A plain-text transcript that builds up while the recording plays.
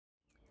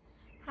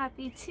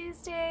Happy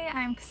Tuesday,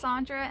 I'm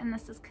Cassandra and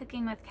this is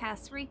Cooking with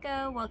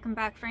Harishita. Welcome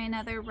back for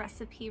another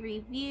recipe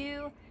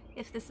review.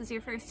 If this is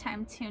your first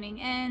time tuning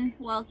in,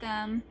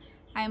 welcome.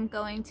 I'm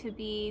going to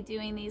be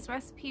doing these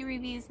recipe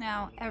reviews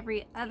now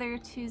every other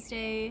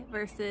Tuesday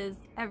versus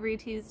every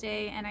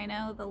Tuesday, and I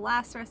know the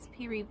last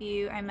recipe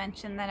review I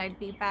mentioned that I'd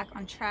be back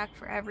on track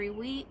for every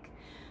week,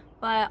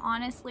 but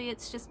honestly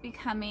it's just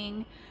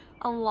becoming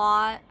a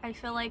lot. I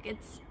feel like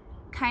it's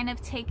kind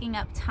of taking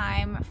up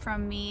time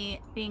from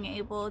me being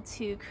able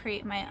to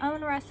create my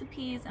own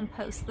recipes and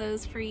post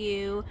those for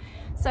you.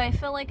 So I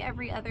feel like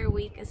every other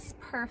week is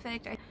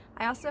perfect.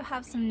 I also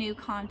have some new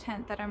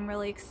content that I'm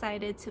really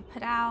excited to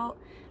put out.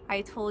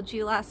 I told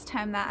you last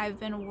time that I've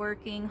been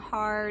working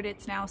hard.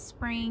 It's now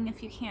spring,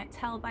 if you can't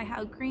tell by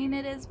how green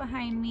it is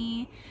behind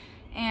me.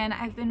 And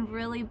I've been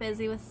really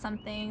busy with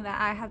something that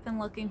I have been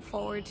looking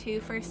forward to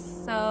for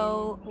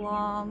so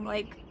long,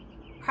 like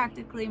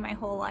practically my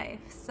whole life.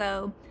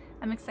 So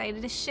I'm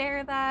excited to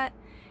share that,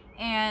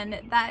 and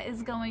that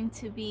is going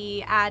to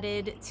be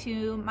added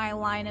to my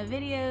line of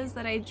videos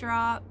that I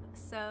drop.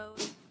 So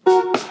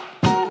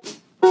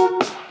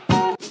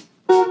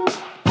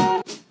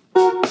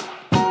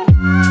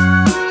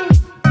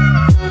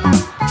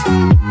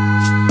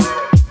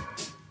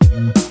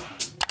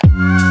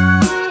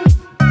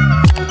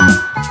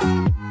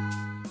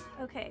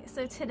okay,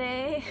 so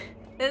today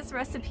this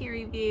recipe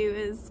review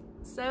is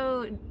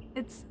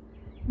it's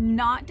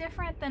not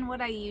different than what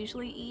I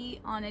usually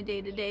eat on a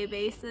day-to-day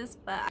basis,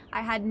 but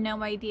I had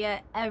no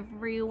idea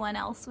everyone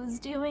else was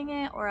doing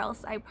it, or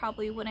else I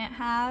probably wouldn't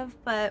have,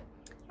 but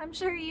I'm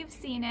sure you've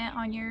seen it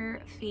on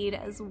your feed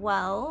as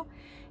well.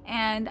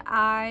 And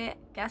I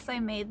guess I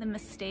made the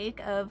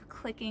mistake of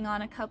clicking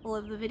on a couple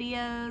of the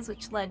videos,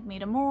 which led me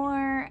to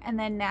more, and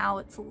then now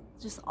it's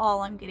just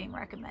all I'm getting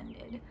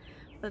recommended.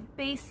 But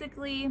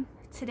basically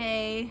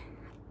today,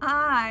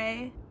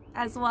 I,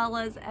 as well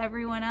as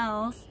everyone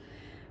else,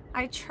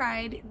 I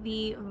tried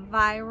the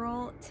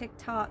viral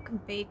TikTok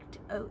baked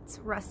oats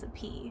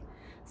recipe.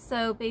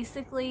 So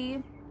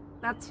basically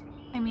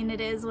it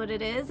is what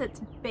it is.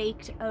 It's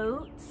baked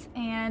oats,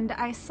 and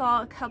I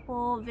saw a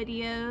couple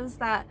videos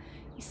that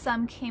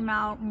some came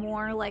out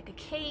more like a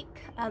cake,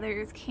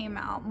 others came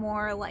out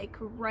more like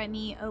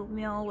runny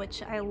oatmeal,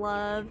 which I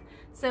love.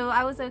 So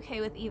I was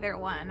okay with either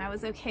one. I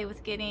was okay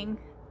with getting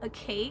a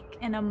cake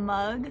in a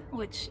mug,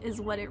 which is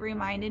what it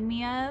reminded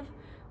me of,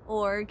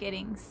 or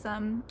getting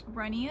some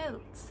runny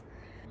oats.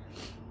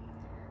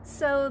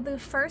 So the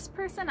first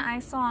person I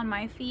saw on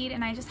my feed,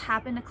 and I just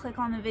happened to click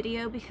on the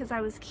video because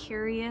I was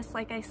curious,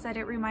 like I said,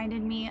 it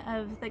reminded me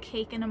of the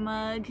cake in a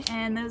mug,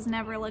 and those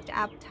never looked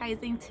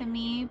appetizing to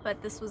me,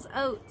 but this was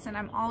oats, and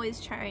I'm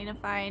always trying to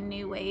find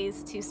new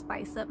ways to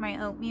spice up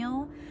my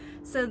oatmeal.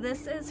 So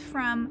this is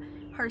from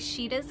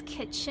Harishita's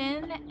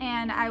Kitchen,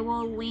 and I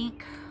will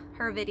link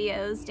her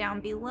videos down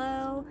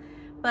below.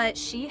 But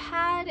she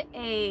had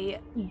a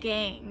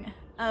gang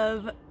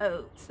of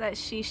oats that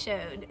she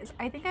showed.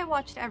 I think I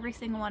watched every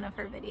single one of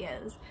her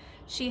videos.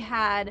 She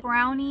had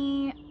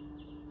brownie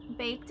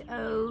baked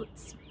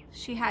oats,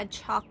 she had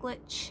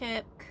chocolate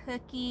chip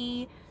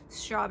cookie,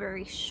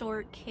 strawberry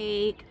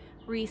shortcake,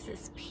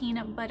 Reese's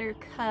peanut butter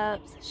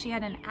cups. She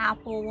had an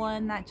apple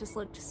one that just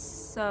looked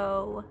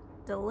so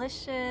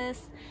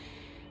delicious,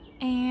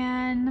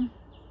 and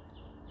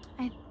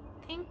I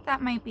think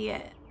that might be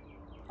it.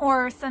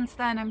 Or since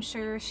then, I'm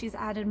sure she's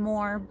added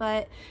more,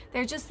 but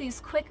they're just these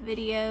quick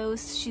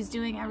videos. She's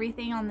doing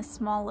everything on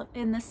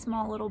in this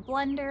small little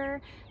blender,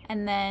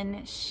 and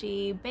then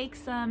she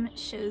bakes them,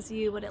 shows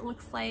you what it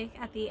looks like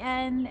at the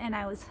end, and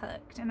I was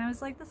hooked. And I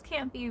was like, this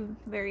can't be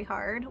very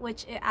hard,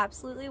 which it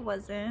absolutely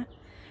wasn't.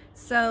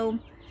 So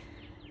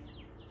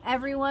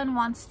everyone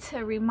wants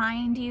to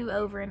remind you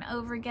over and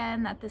over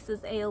again that this is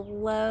a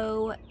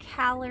low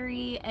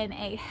calorie and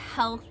a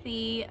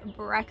healthy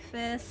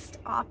breakfast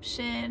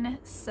option.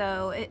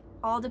 So it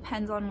all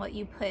depends on what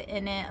you put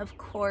in it. Of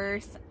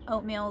course,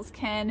 oatmeals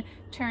can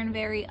turn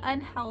very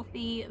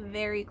unhealthy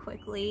very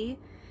quickly.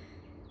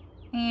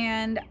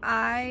 And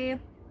I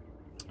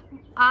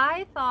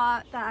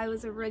thought that I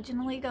was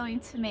originally going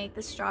to make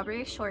the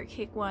strawberry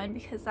shortcake one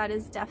because that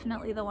is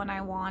definitely the one I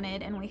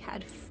wanted, and we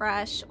had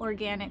fresh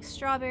organic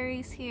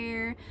strawberries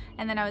here.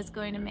 And then I was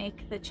going to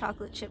make the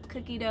chocolate chip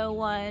cookie dough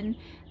one,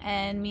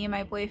 and me and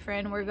my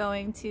boyfriend were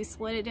going to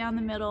split it down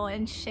the middle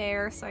and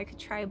share so I could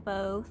try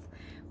both.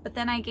 But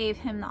then I gave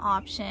him the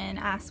option,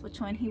 asked which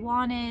one he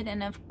wanted,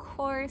 and of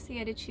course he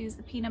had to choose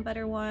the peanut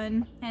butter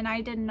one, and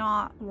I did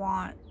not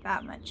want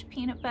that much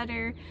peanut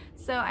butter,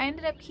 so I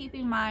ended up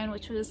keeping mine,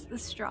 which was the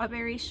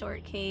strawberry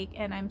shortcake,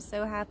 and I'm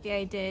so happy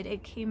I did.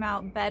 It came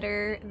out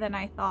better than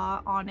I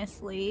thought,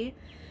 honestly.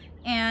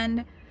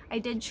 And I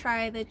did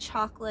try the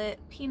chocolate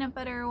peanut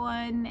butter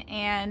one,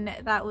 and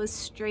that was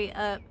straight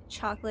up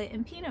chocolate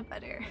and peanut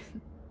butter.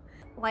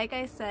 like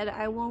I said,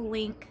 I will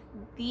link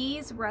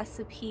these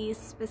recipes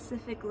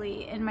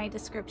specifically in my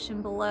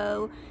description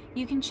below.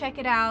 You can check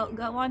it out,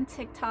 go on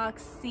TikTok,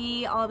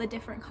 see all the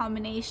different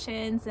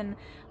combinations and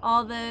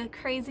all the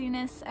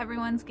craziness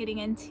everyone's getting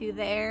into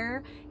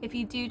there. If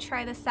you do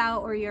try this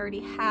out or you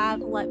already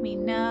have, let me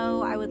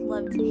know. I would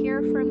love to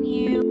hear from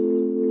you.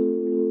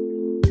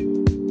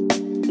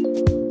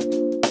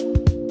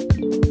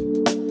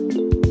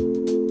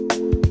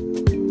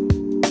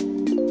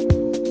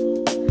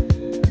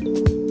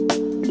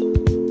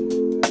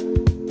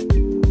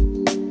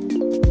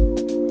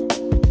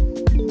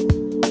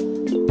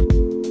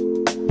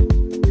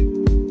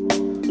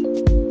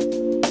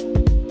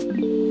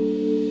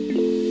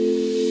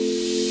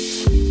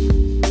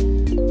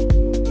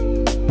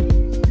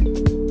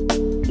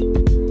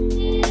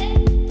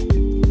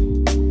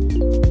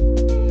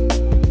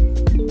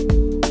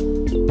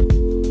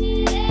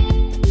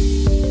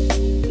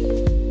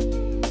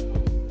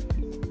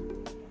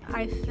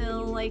 I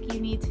feel like you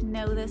need to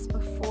know this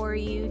before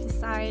you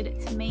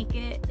decide to make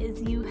it,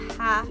 is you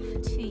have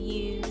to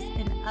use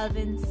an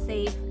oven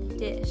safe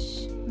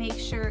dish. Make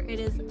sure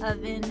it is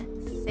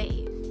oven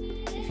safe.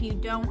 If you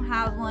don't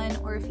have one,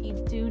 or if you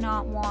do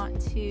not want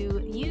to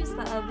use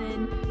the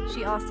oven,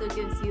 she also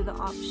gives you the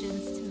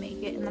options to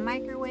make it in the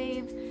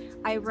microwave.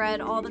 I read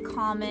all the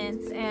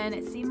comments and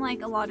it seemed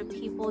like a lot of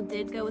people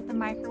did go with the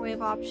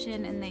microwave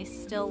option and they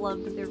still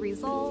loved the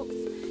results.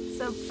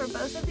 So for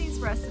both of these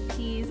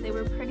recipes, they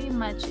were pretty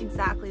much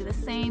exactly the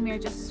same. You're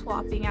just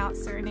swapping out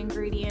certain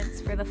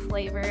ingredients for the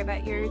flavor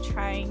that you're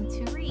trying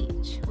to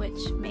reach,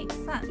 which makes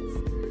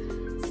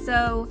sense.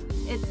 So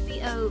it's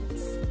the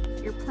oats,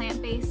 your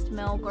plant-based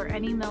milk or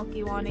any milk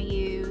you want to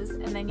use,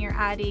 and then you're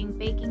adding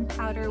baking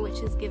powder, which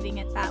is giving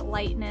it that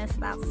lightness,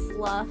 that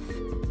fluff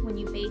when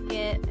you bake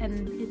it,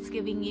 and it's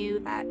giving you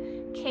that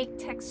cake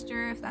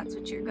texture if that's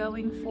what you're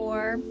going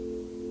for.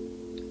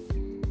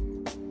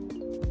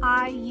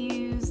 I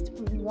used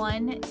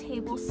 1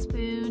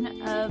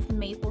 tablespoon of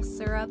maple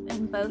syrup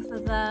in both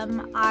of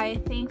them. I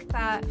think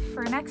that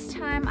for next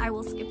time I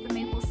will skip the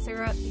maple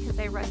syrup because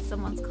I read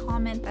someone's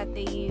comment that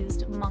they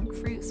used monk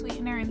fruit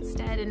sweetener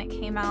instead and it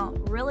came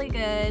out really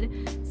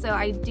good. So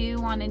I do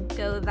want to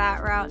go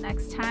that route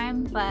next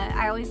time, but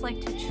I always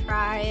like to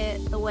try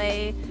it the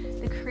way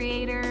the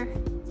creator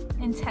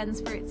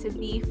intends for it to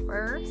be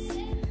first.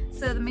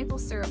 So the maple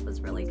syrup was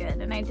really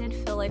good, and I did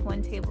feel like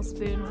 1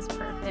 tablespoon was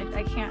perfect.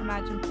 I can't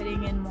imagine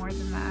putting in more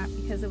than that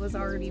because it was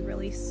already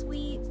really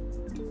sweet.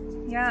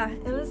 Yeah,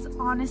 it was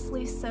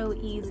honestly so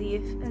easy,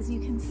 as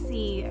you can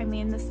see. I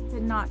mean, this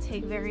did not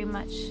take very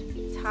much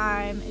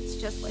time. It's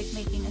just like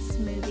making a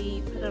smoothie.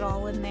 You put it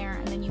all in there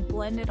and then you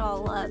blend it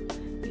all up.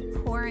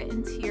 You pour it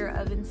into your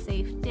oven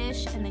safe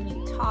dish and then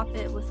you top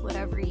it with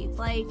whatever you'd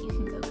like. You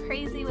can go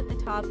crazy with the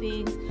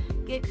toppings,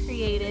 get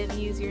creative,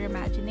 use your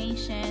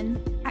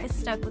imagination. I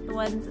stuck with the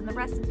ones in the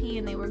recipe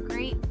and they were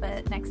great,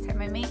 but next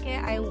time I make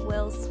it, I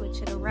will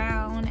switch it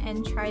around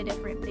and try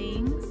different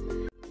things.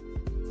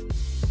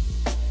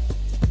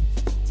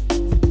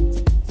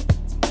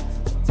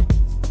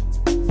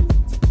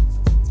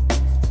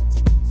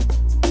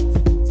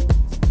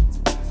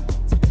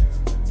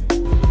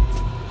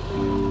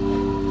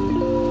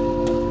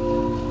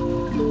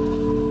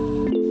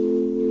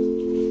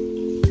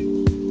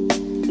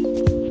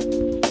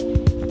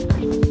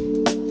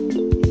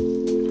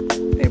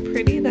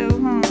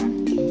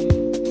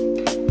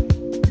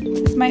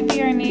 Might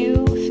be our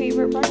new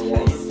favorite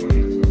breakfast.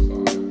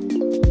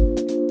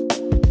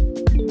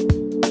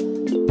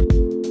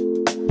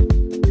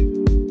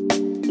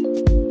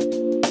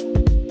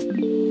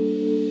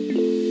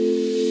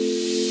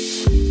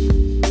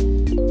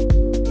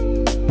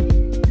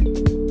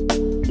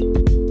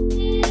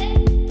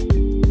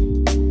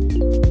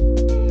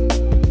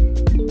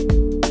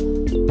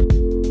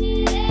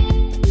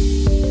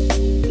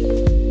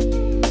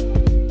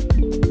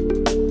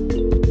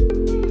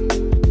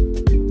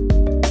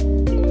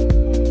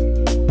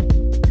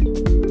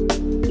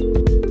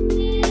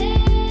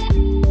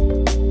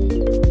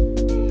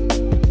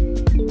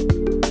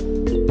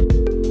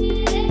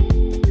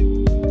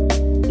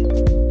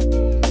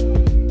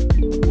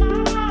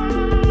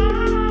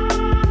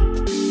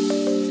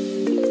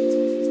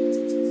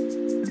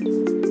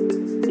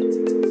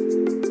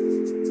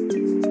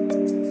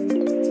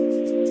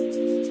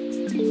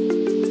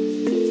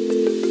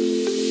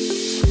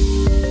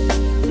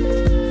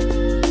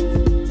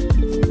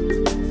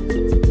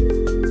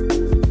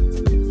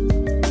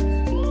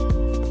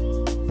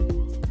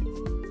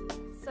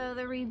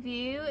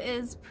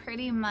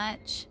 Pretty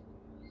much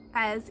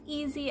as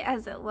easy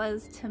as it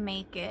was to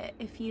make it.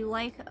 If you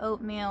like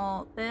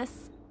oatmeal,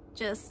 this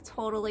just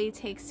totally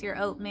takes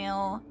your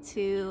oatmeal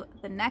to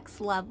the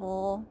next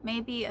level,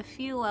 maybe a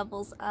few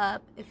levels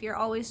up. If you're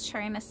always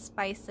trying to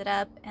spice it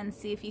up and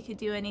see if you could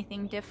do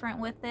anything different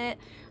with it,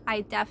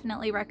 I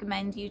definitely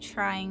recommend you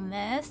trying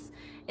this.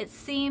 It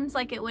seems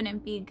like it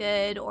wouldn't be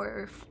good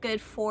or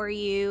good for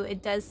you.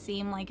 It does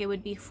seem like it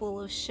would be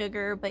full of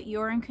sugar, but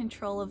you're in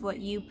control of what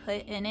you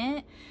put in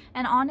it.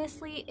 And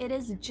honestly, it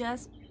is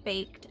just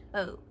baked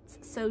oats.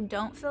 So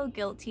don't feel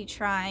guilty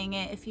trying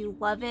it. If you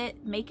love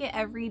it, make it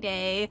every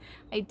day.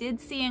 I did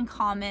see in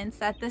comments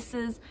that this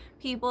is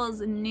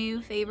people's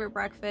new favorite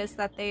breakfast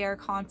that they are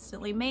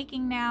constantly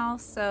making now.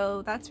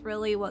 So that's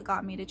really what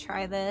got me to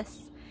try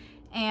this.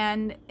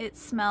 And it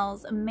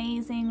smells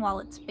amazing while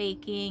it's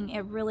baking.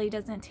 It really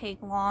doesn't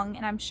take long,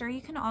 and I'm sure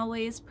you can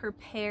always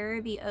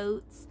prepare the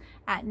oats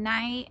at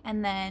night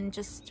and then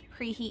just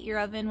preheat your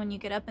oven when you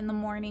get up in the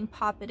morning,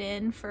 pop it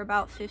in for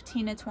about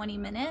 15 to 20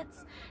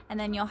 minutes, and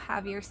then you'll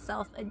have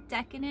yourself a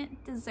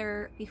decadent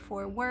dessert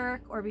before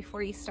work or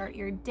before you start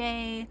your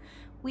day.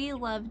 We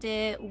loved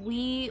it.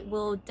 We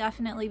will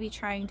definitely be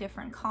trying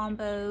different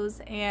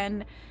combos,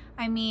 and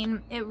I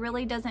mean, it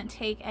really doesn't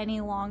take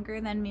any longer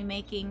than me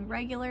making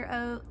regular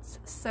oats,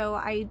 so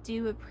I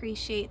do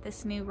appreciate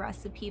this new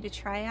recipe to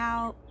try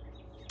out,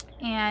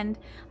 and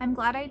I'm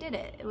glad I did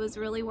it. It was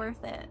really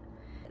worth it.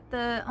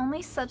 The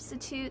only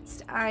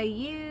substitutes I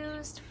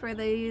used for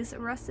these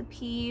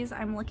recipes,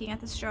 I'm looking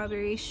at the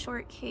strawberry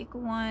shortcake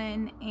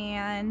one,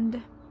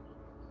 and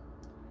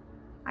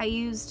I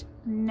used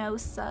no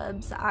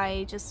subs.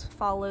 I just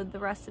followed the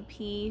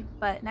recipe,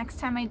 but next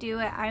time I do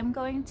it, I'm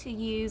going to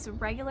use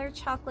regular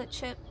chocolate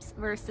chips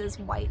versus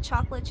white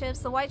chocolate chips.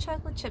 The white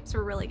chocolate chips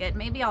were really good.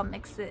 Maybe I'll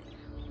mix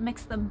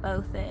them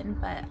both in,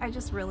 but I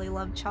just really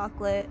love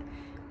chocolate.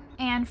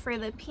 And for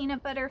the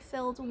peanut butter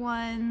filled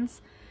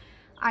ones,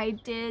 I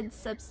did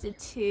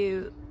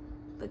substitute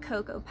the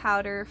cocoa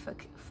powder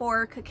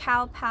for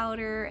cacao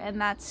powder, and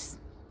that's,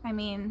 I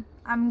mean,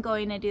 I'm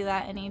going to do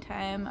that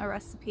anytime a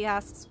recipe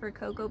asks for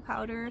cocoa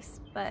powders,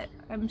 but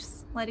I'm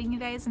just letting you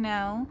guys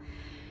know.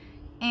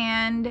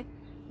 And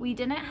we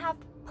didn't have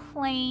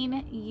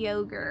plain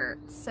yogurt,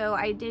 so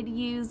I did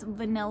use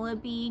vanilla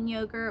bean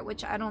yogurt,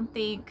 which I don't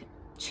think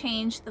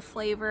changed the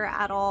flavor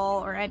at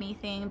all or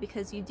anything,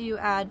 because you do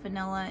add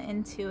vanilla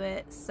into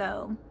it.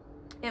 So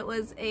it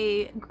was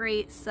a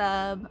great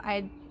sub.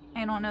 I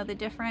don't know the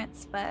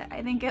difference, but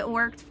I think it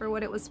worked for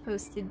what it was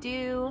supposed to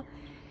do.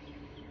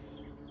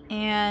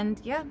 And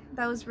yeah,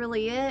 that was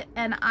really it.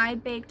 And I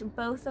baked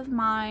both of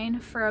mine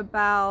for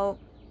about,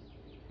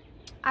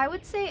 I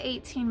would say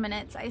 18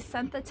 minutes. I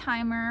set the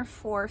timer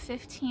for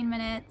 15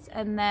 minutes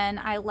and then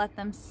I let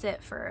them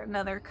sit for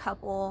another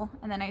couple,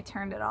 and then I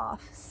turned it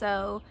off.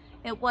 So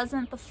it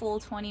wasn't the full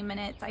 20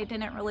 minutes. I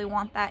didn't really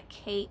want that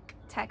cake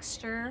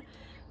texture,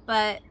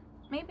 but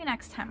maybe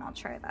next time I'll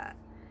try that.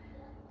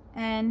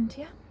 And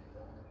yeah,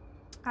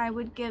 I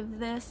would give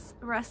this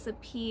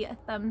recipe a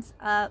thumbs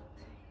up,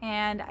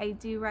 and I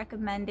do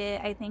recommend it.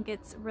 I think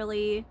it's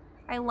really,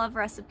 I love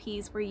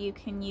recipes where you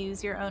can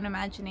use your own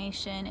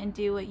imagination and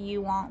do what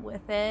you want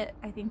with it.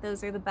 I think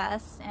those are the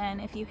best, and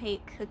if you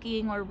hate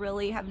cooking or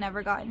really have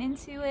never gotten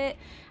into it,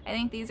 I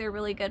think these are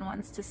really good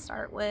ones to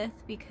start with,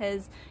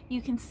 because you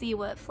can see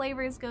what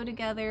flavors go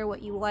together,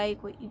 what you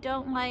like, what you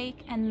don't like,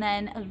 and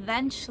then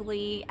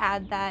eventually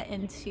add that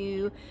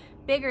into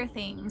bigger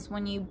things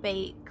when you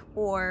bake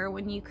or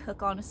when you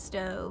cook on a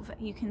stove.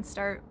 You can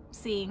start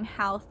seeing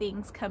how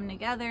things come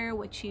together,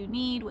 what you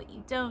need, what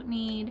you don't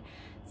need.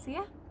 So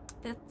yeah,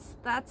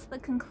 that's the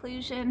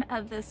conclusion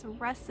of this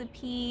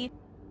recipe.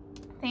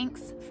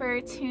 Thanks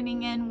for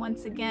tuning in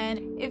once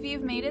again. If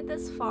you've made it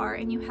this far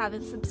and you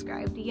haven't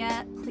subscribed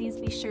yet, please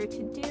be sure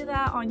to do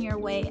that on your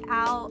way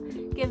out.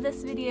 Give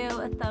this video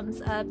a thumbs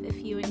up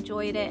if you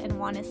enjoyed it and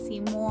want to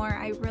see more.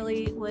 I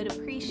really would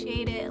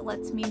appreciate it. It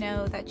lets me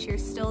know that you're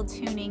still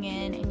tuning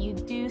in and you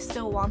do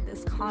still want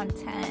this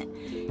content.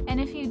 And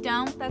if you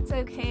don't, that's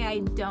okay. I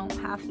don't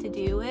have to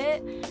do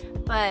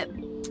it, but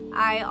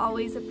I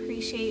always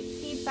appreciate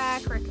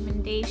feedback,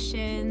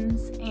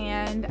 recommendations,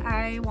 and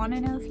I want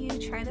to know if you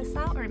try this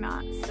out or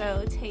not.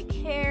 So take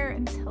care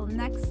until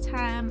next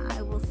time.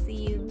 I will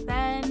see you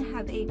then.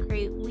 Have a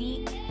great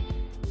week,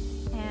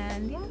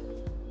 and yeah.